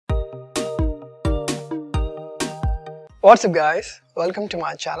What's up guys, welcome to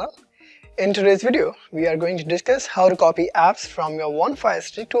my channel. In today's video, we are going to discuss how to copy apps from your one Fire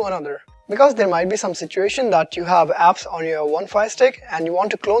Stick to another. Because there might be some situation that you have apps on your one Fire Stick and you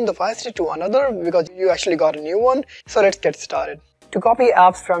want to clone the Fire Stick to another because you actually got a new one. So let's get started. To copy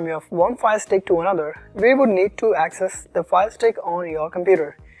apps from your one Fire Stick to another, we would need to access the Fire Stick on your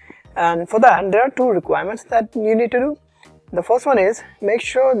computer. And for that, there are two requirements that you need to do. The first one is make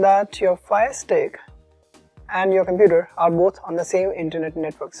sure that your Fire Stick and your computer are both on the same internet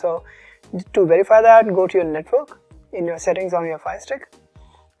network. So to verify that, go to your network in your settings on your Fire Stick.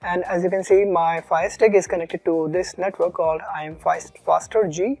 And as you can see, my Fire Stick is connected to this network called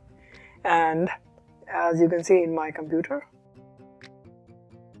IamFasterG. And as you can see in my computer,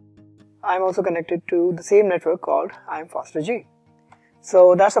 I'm also connected to the same network called IamFasterG.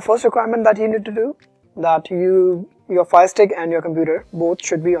 So that's the first requirement that you need to do, that your Fire Stick and your computer both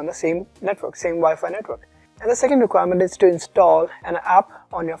should be on the same network, same Wi-Fi network. And the second requirement is to install an app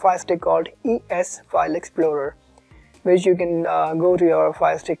on your Fire Stick called ES File Explorer, which you can go to your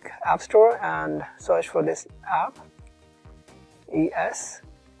Fire Stick App Store and search for this app, ES,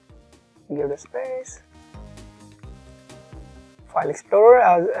 give it a space, File Explorer.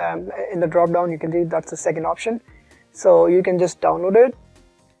 As in the drop down you can see that's the second option. So you can just download it.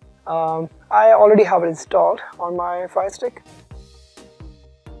 I already have it installed on my Fire Stick.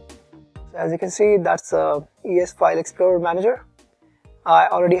 So as you can see, that's the ES File Explorer Manager. I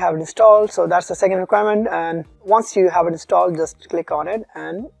already have it installed, so that's the second requirement. And once you have it installed, just click on it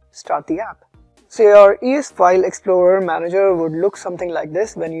and start the app. So your ES File Explorer Manager would look something like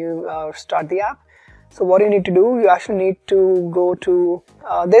this when you start the app. So what you need to do, you actually need to go to,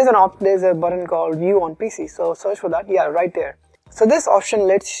 there's a button called View on PC. So search for that, yeah, right there. So this option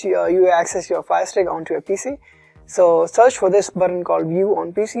lets you access your Fire Stick onto your PC. So search for this button called View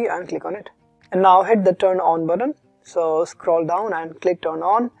on PC and click on it. And now hit the Turn On button. So scroll down and click Turn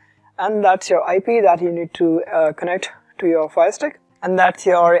On. And that's your IP that you need to connect to your Fire Stick. And that's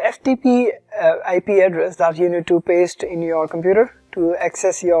your FTP IP address that you need to paste in your computer to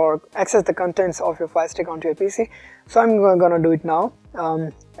access the contents of your Fire Stick onto your PC. So I'm gonna do it now,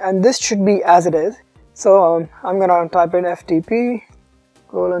 and this should be as it is. So I'm gonna type in FTP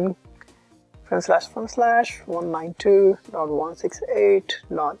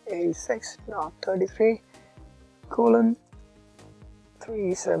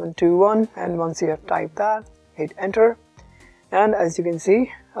 //192.168.86.33:3721, and once you have typed that, hit enter. And as you can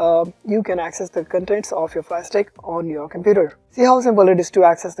see, you can access the contents of your Fire Stick on your computer. See how simple it is to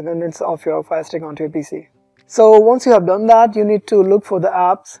access the contents of your Fire Stick onto your PC. So once you have done that, you need to look for the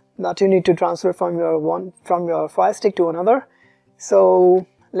apps that you need to transfer from your Fire Stick to another. So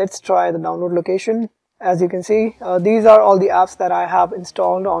let's try the download location. As you can see, these are all the apps that I have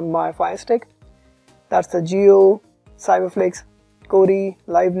installed on my Fire Stick. That's the Zhiyun, Cyberflix, Kodi,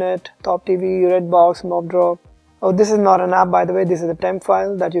 LiveNet, Top TV, Redbox, MobDrop. Oh, this is not an app, by the way. This is a temp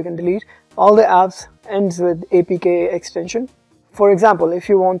file that you can delete. All the apps ends with APK extension. For example, if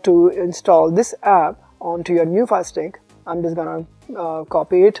you want to install this app onto your new Fire Stick, I'm just gonna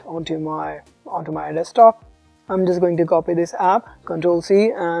copy it onto my desktop. I'm just going to copy this app,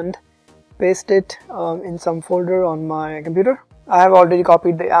 Ctrl+C, and paste it in some folder on my computer. I have already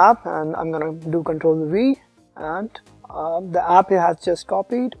copied the app, and I'm gonna do Ctrl+V, and the app has just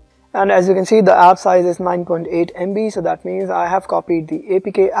copied. And as you can see, the app size is 9.8 MB, so that means I have copied the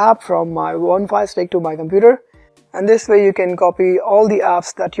APK app from my one Fire Stick to my computer. And this way you can copy all the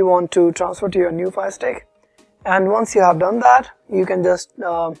apps that you want to transfer to your new Fire Stick. And once you have done that, you can just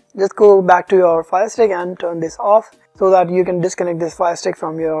go back to your Fire Stick and turn this off so that you can disconnect this Fire Stick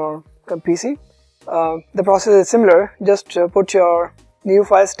from your PC. The process is similar. Just put your new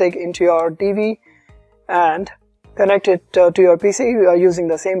Fire Stick into your TV and connect it to your PC using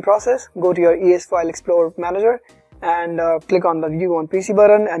the same process. Go to your ES File Explorer Manager and click on the View on PC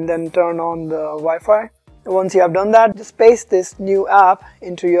button and then turn on the Wi-Fi. Once you have done that, just paste this new app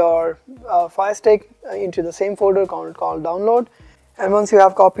into your Fire Stick into the same folder called Download. And once you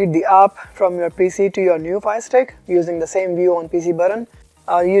have copied the app from your PC to your new Fire Stick using the same View on PC button,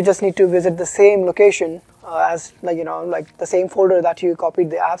 you just need to visit the same location as like the same folder that you copied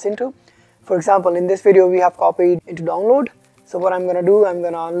the apps into. For example, in this video we have copied into Download. So what I'm gonna do, I'm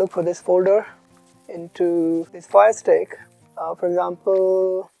gonna look for this folder into this Fire Stick. For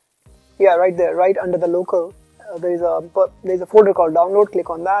example, yeah, right there, right under the local, there's a folder called Download. Click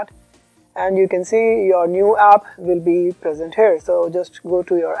on that, and you can see your new app will be present here. So just go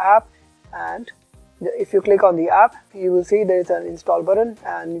to your app, and if you click on the app, you will see there is an install button,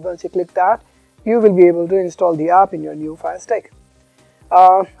 and once you click that, you will be able to install the app in your new Fire Stick.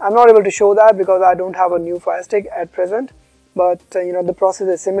 I'm not able to show that because I don't have a new Firestick at present, but the process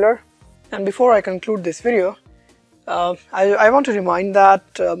is similar. And before I conclude this video, I want to remind that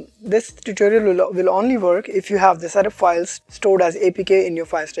this tutorial will only work if you have the setup files stored as APK in your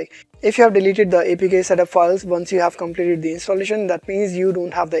Firestick. If you have deleted the APK setup files once you have completed the installation, that means you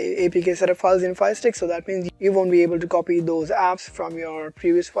don't have the APK setup files in Firestick, so that means you won't be able to copy those apps from your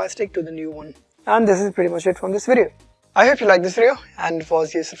previous Firestick to the new one. And this is pretty much it from this video. I hope you liked this video and it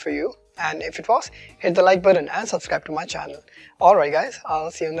was useful for you, and if it was, hit the like button and subscribe to my channel. Alright guys, I'll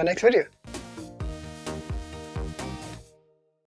see you in the next video.